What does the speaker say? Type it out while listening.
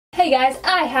Hey guys,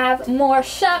 I have more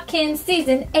Shopkins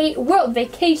Season 8 World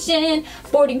Vacation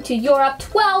Boarding to Europe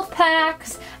 12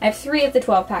 packs. I have 3 of the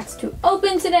 12 packs to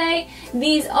open today.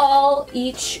 These all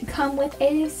each come with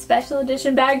a special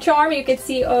edition bag charm you can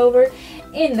see over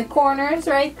in the corners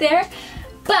right there.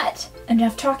 But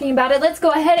enough talking about it, let's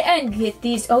go ahead and get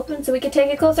these open so we can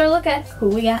take a closer look at who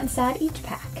we got inside each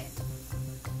pack.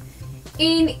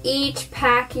 In each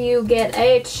pack you get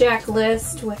a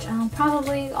checklist, which I'll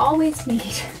probably always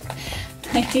need.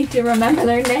 I need to remember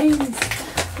their names.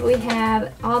 We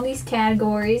have all these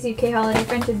categories: UK Holiday,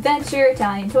 French Adventure,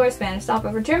 Italian Tour, Spanish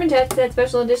Stopover, German Jet Set,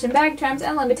 Special Edition Bag Charms,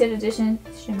 and Limited Edition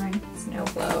Shimmering Snow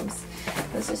Globes.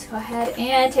 Let's just go ahead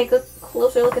and take a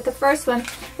closer look at the first one.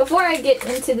 Before I get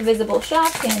into the visible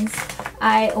Shopkins,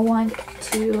 I want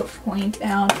to point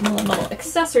out the little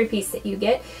accessory piece that you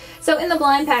get. So in the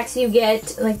blind packs you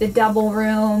get like the double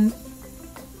rooms.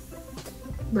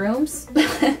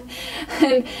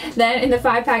 And then in the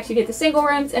 5 packs you get the single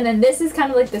rooms, and then this is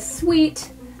kind of like the suite,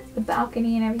 the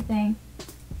balcony and everything.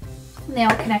 And they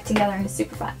all connect together and it's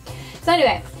super fun. So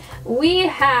anyway, we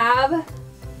have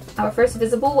our first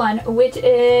visible one, which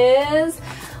is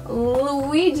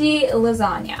Luigi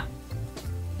Lasagna.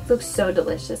 It looks so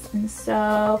delicious and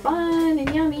so fun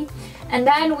and yummy. And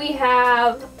then we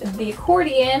have the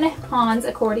accordion, Hans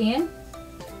accordion.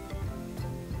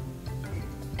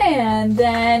 And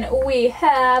then we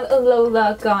have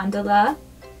Lola Gondola.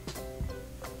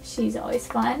 She's always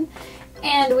fun.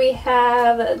 And we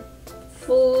have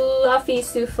Fluffy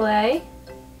Souffle.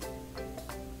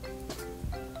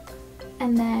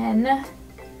 And then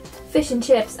Fish and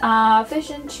Chips.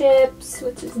 Fish and Chips,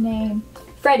 what's his name?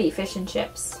 Freddy Fish and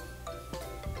Chips.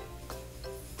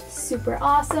 Super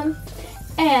awesome.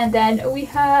 And then we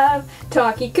have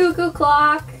Talkie Cuckoo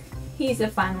Clock. He's a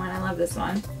fun one. I love this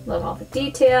one. Love all the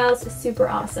details. It's super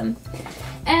awesome.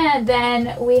 And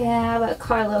then we have a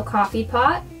Carlo Coffee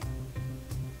Pot.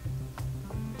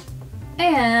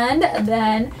 And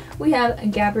then we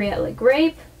have Gabriella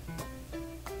Grapes.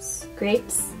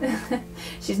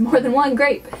 She's more than one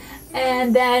grape.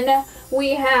 And then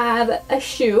we have a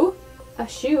shoe. A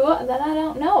shoe that I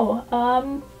don't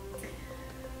know.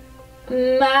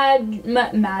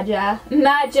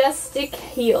 Majestic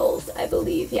Heels, I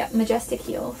believe. Yeah, Majestic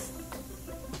Heels.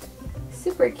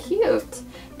 Super cute.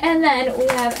 And then we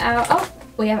have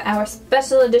our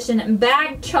special edition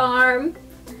bag charm.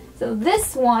 So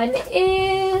this one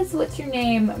is, what's your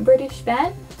name? British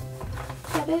Ben?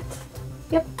 Is that it?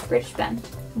 Yep, British Ben.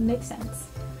 Makes sense.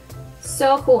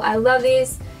 So cool. I love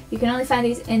these. You can only find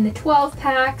these in the 12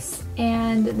 packs,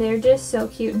 and they're just so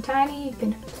cute and tiny. You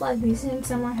can plug these in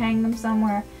somewhere, hang them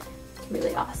somewhere. It's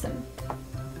really awesome.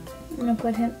 I'm going to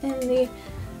put him in the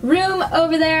room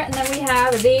over there, and then we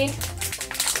have the,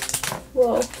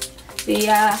 what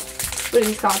are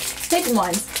these called? Hidden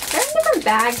ones. They're in different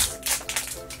bags.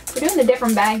 We're doing the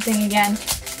different bag thing again.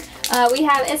 We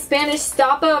have a Spanish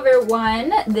Stopover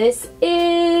one. This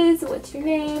is, what's your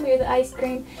name? You're the ice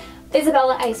cream.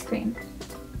 Isabella Ice Cream.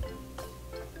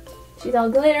 She's all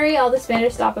glittery. All the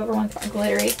Spanish Stopover ones are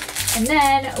glittery. And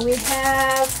then we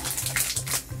have,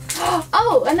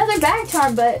 oh, another bag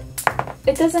charm, but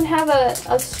it doesn't have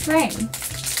a string,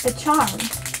 a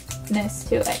charmness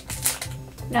to it.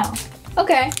 No.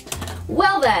 Okay.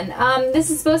 Well then,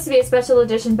 this is supposed to be a special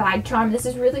edition bag charm. This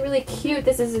is really, really cute.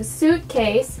 This is a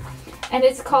suitcase, and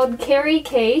it's called Carry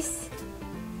Case,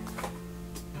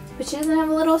 but she doesn't have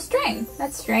a little string.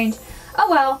 That's strange. Oh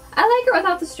well, I like her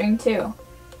without the string too.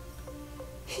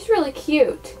 She's really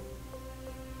cute.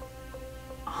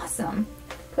 Awesome.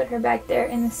 Put her back there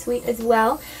in the suite as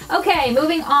well. Okay,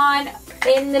 moving on.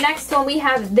 In the next one we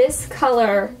have this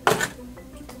color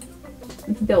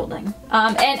building.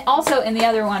 And also in the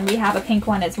other one we have a pink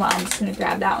one as well. I'm just going to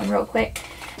grab that one real quick.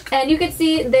 And you can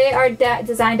see they are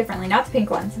designed differently. Not the pink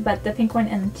ones, but the pink one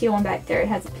and the teal one back there. It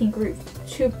has a pink roof,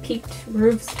 2 peaked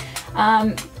roofs.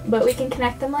 But we can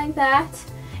connect them like that.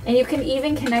 And you can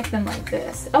even connect them like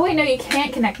this. Oh wait, no, you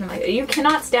can't connect them like that. You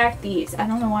cannot stack these. I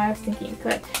don't know why I was thinking you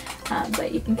could.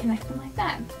 But you can connect them like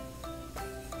that.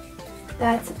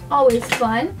 That's always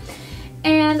fun.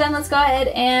 And then let's go ahead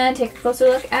and take a closer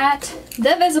look at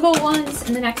the visible ones.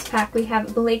 In the next pack we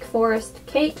have Blake Forest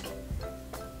Cake.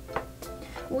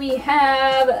 We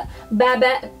have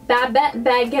Babette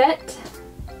Baguette.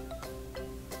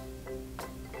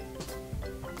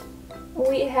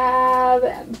 We have,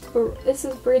 this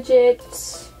is Bridget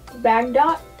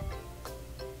Bagdot.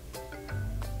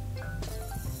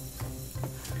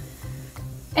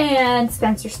 And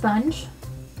Spencer Sponge.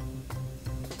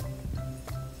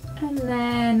 And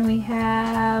then we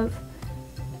have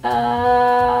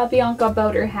Bianca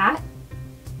Boater Hat.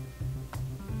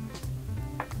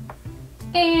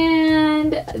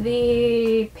 And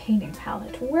the painting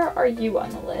palette. Where are you on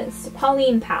the list?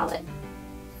 Pauline palette.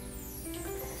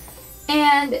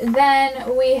 And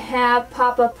then we have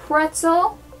Papa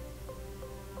Pretzel.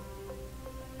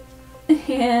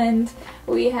 And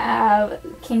we have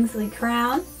Kingsley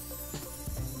Crown.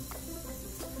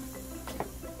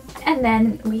 And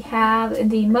then we have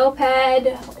the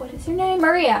Moped. What is her name?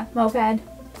 Maria Moped.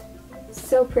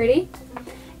 So pretty.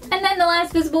 And then the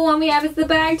last visible one we have is the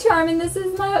Bag Charm, and this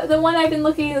is the one I've been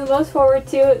looking the most forward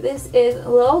to. This is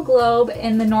Little Globe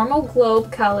in the normal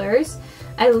globe colors.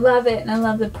 I love it, and I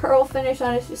love the pearl finish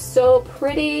on it. It's just so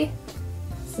pretty.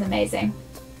 It's amazing.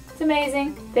 It's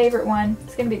amazing. Favorite one.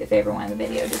 It's going to be the favorite one in the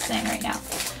video, just saying right now.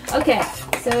 Okay,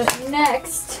 so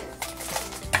next,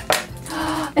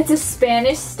 it's a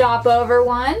Spanish stopover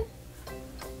one.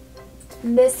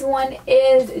 This one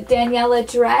is Daniela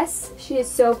Dress. She is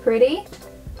so pretty.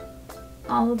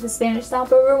 All of the Spanish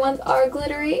stopover ones are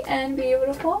glittery and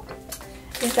beautiful.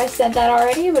 I think I said that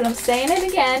already, but I'm saying it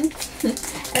again.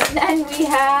 And then we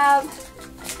have,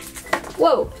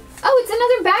 whoa. Oh, it's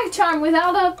another bag charm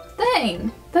without a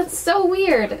thing. That's so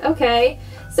weird. Okay.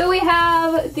 So we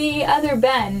have the other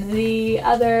Ben, the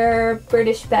other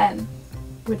British Ben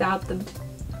without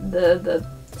the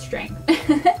string.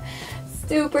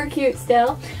 Super cute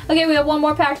still. Okay, we have one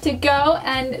more pack to go,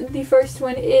 and the first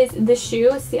one is the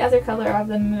shoe. It's the other color of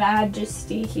the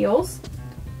Majesty heels.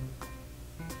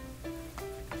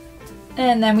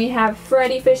 And then we have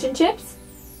Freddy Fish and Chips.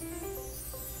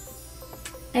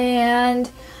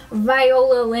 And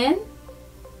Viola Lynn.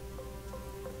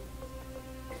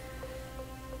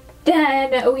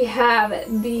 Then we have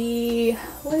the,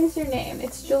 what is your name?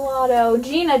 It's Gelato,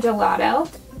 Gina Gelato.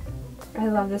 I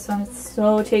love this one. It's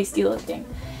so tasty looking.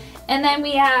 And then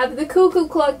we have the Cuckoo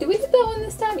Clock. Did we do that one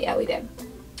this time? Yeah, we did.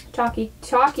 Talkie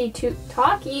Cuckoo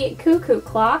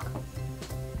Clock.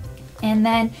 And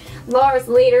then Lars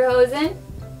Lederhosen.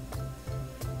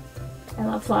 I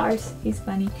love Lars. He's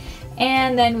funny.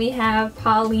 And then we have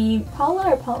Pauline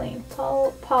Palette.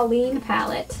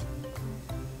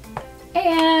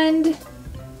 And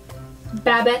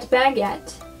Babette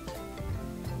Baguette.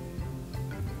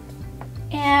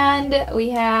 And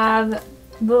we have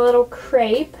the little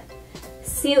crepe,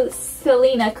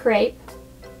 Selena crepe.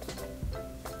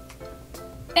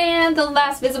 And the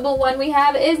last visible one we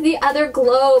have is the other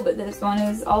globe. This one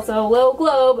is also a little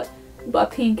globe,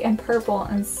 but pink and purple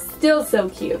and still so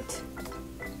cute.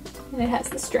 And it has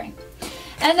the string.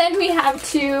 And then we have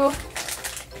the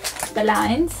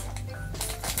lines.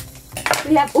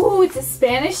 We have, ooh, it's a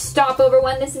Spanish stopover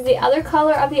one. This is the other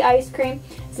color of the ice cream.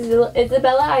 This is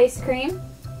Isabella ice cream.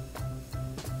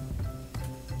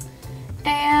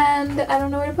 And I don't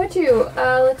know where to put you.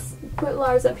 Let's put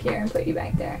Lars up here and put you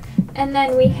back there. And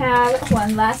then we have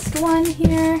one last one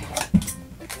here.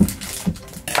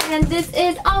 And this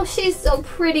is, oh, she's so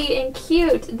pretty and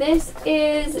cute. This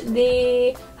is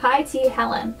the High Tea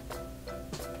Helen.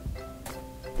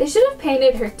 They should have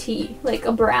painted her tea, like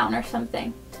a brown or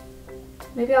something.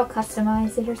 Maybe I'll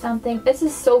customize it or something. This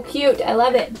is so cute. I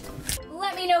love it.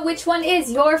 Let me know which one is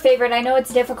your favorite. I know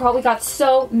it's difficult. We got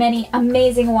so many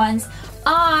amazing ones.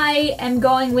 I am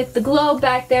going with the globe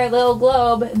back there, little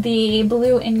globe, the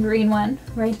blue and green one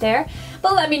right there.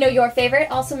 But let me know your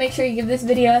favorite. Also, make sure you give this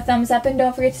video a thumbs up and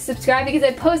don't forget to subscribe because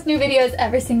I post new videos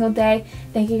every single day.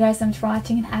 Thank you guys so much for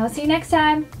watching, and I will see you next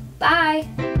time. Bye!